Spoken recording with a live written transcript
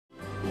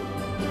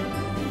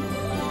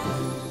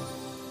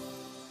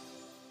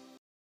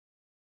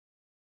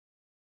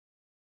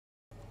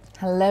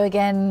Hello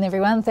again,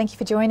 everyone. Thank you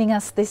for joining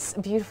us this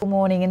beautiful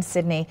morning in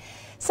Sydney.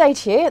 Sage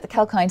here at the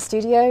Kalkine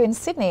studio in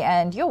Sydney,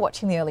 and you're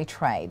watching the early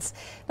trades.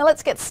 Now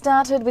let's get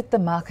started with the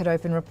market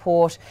open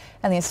report.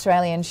 And the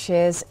Australian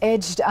shares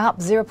edged up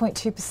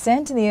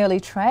 0.2% in the early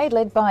trade,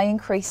 led by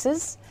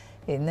increases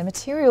in the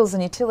materials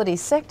and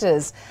utilities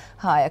sectors.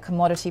 Higher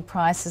commodity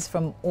prices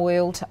from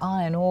oil to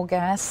iron ore,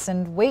 gas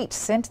and wheat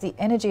sent the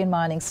energy and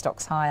mining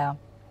stocks higher.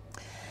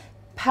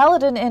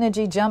 Paladin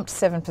Energy jumped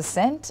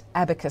 7%,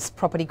 Abacus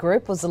Property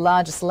Group was the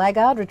largest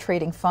laggard,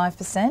 retreating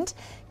 5%,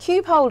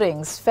 Qube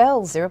Holdings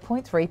fell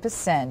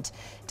 0.3%,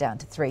 down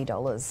to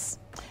 $3.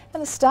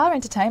 And the Star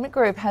Entertainment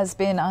Group has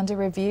been under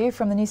review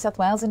from the New South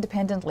Wales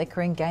Independent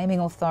Liquor and Gaming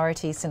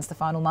Authority since the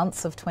final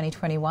months of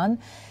 2021,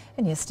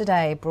 and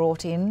yesterday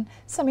brought in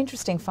some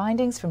interesting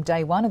findings from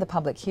day one of the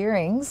public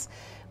hearings,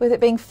 with it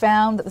being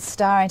found that the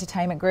Star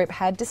Entertainment Group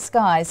had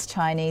disguised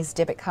Chinese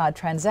debit card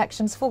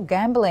transactions for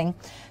gambling,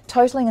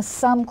 totalling a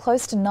sum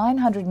close to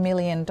 $900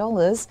 million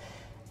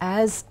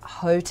as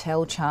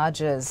hotel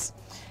charges.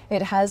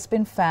 It has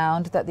been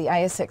found that the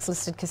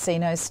ASX-listed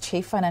casino's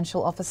Chief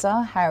Financial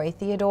Officer, Harry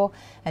Theodore,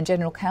 and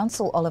General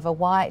Counsel, Oliver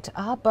White,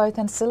 are both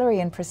ancillary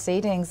in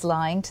proceedings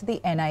lying to the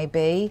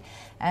NAB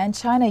and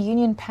China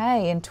Union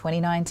Pay in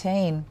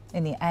 2019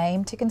 in the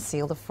aim to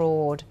conceal the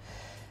fraud.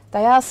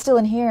 They are still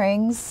in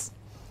hearings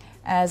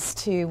as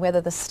to whether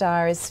the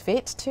Star is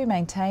fit to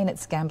maintain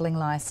its gambling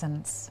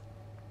licence.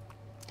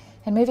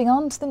 And moving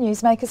on to the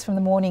newsmakers from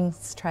the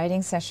morning's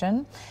trading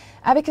session,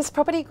 Abacus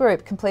Property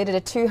Group completed a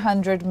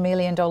 $200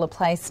 million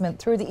placement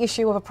through the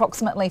issue of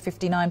approximately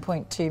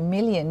 59.2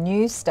 million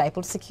new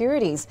stapled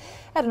securities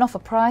at an offer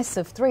price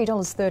of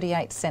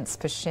 $3.38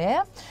 per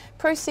share.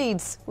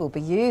 Proceeds will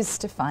be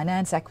used to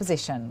finance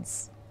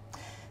acquisitions.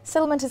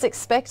 Settlement is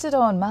expected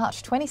on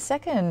March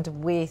 22nd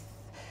with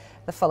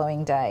the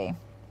following day.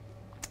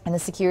 And the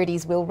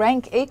securities will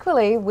rank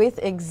equally with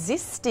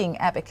existing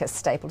Abacus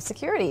stapled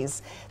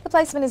securities. The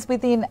placement is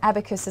within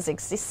Abacus's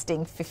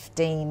existing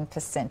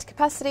 15%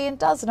 capacity and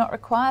does not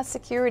require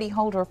security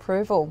holder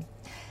approval.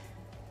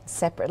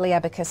 Separately,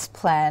 Abacus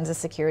plans a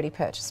security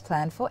purchase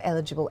plan for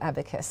eligible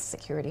Abacus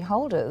security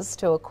holders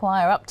to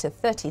acquire up to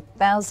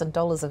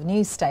 $30,000 of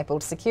new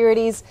stapled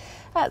securities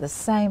at the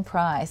same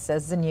price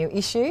as the new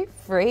issue,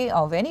 free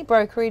of any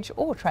brokerage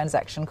or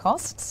transaction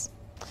costs.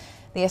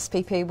 The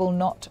SPP will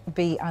not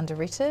be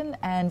underwritten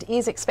and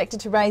is expected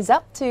to raise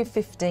up to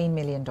 $15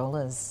 million.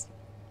 And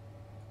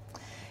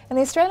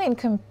the Australian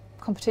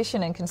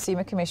Competition and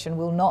Consumer Commission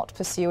will not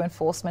pursue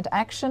enforcement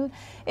action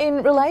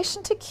in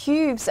relation to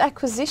Qube's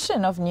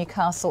acquisition of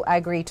Newcastle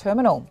Agri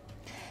Terminal,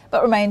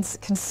 but remains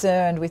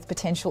concerned with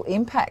potential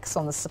impacts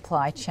on the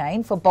supply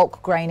chain for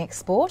bulk grain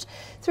export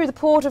through the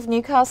Port of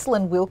Newcastle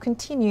and will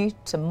continue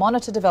to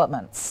monitor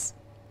developments.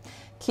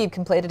 Qube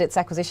completed its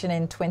acquisition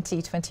in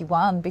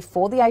 2021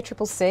 before the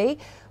ACCC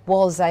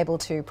was able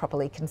to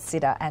properly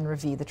consider and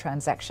review the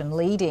transaction,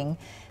 leading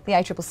the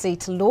ACCC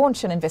to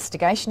launch an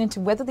investigation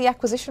into whether the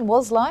acquisition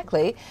was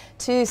likely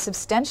to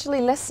substantially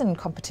lessen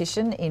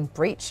competition in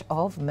breach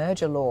of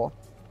merger law.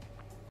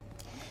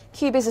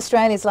 Qube is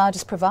Australia's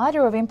largest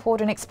provider of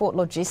import and export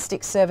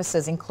logistics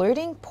services,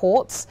 including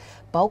ports,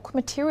 bulk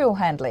material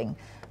handling,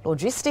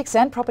 logistics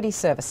and property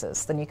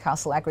services. The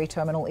Newcastle Agri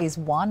Terminal is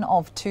one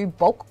of two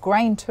bulk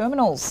grain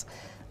terminals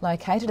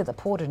located at the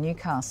Port of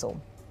Newcastle.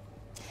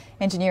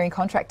 Engineering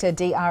contractor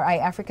DRA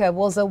Africa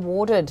was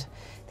awarded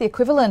the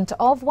equivalent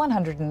of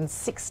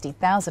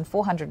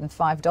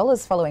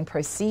 $160,405 following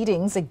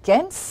proceedings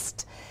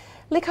against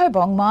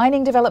Likobong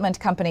Mining Development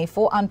Company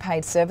for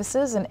unpaid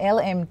services, and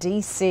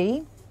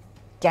LMDC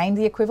gained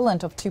the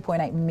equivalent of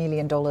 $2.8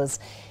 million.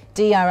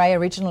 DRA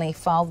originally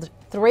filed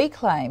 3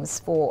 claims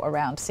for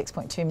around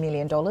 $6.2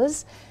 million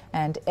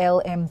and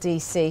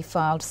LMDC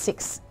filed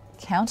 6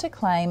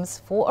 counterclaims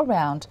for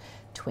around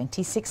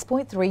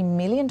 $26.3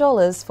 million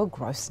for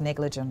gross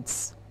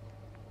negligence.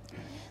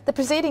 The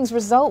proceedings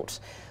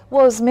result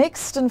was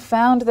mixed and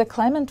found the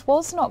claimant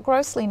was not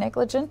grossly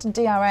negligent, and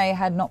DRA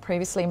had not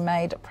previously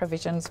made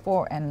provisions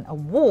for an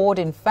award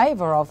in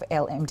favour of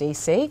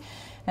LMDC,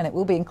 and it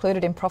will be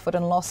included in profit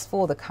and loss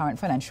for the current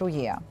financial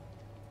year.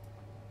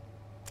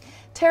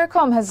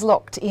 Terracom has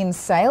locked in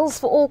sales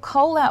for all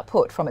coal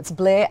output from its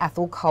Blair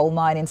Athol coal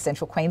mine in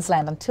central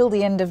Queensland until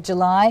the end of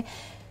July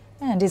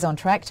and is on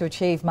track to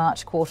achieve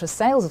March quarter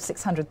sales of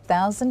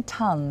 600,000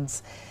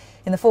 tonnes.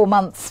 In the 4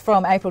 months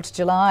from April to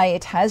July,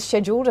 it has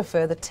scheduled a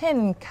further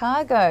 10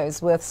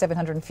 cargoes worth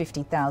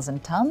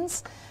 750,000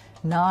 tonnes.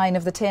 9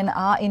 of the 10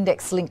 are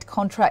index-linked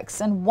contracts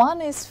and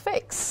 1 is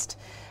fixed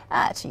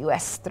at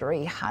US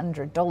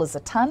 $300 a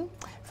tonne.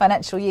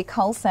 Financial year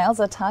coal sales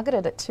are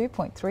targeted at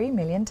 2.3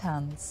 million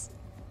tonnes.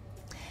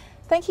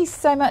 Thank you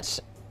so much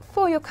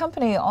for your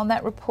company on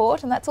that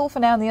report, and that's all for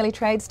now in the early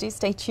trades. Do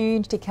stay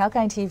tuned to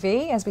Kalkine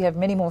TV as we have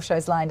many more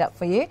shows lined up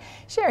for you,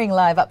 sharing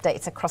live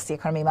updates across the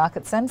economy,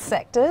 markets and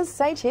sectors.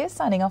 Sage here,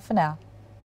 signing off for now.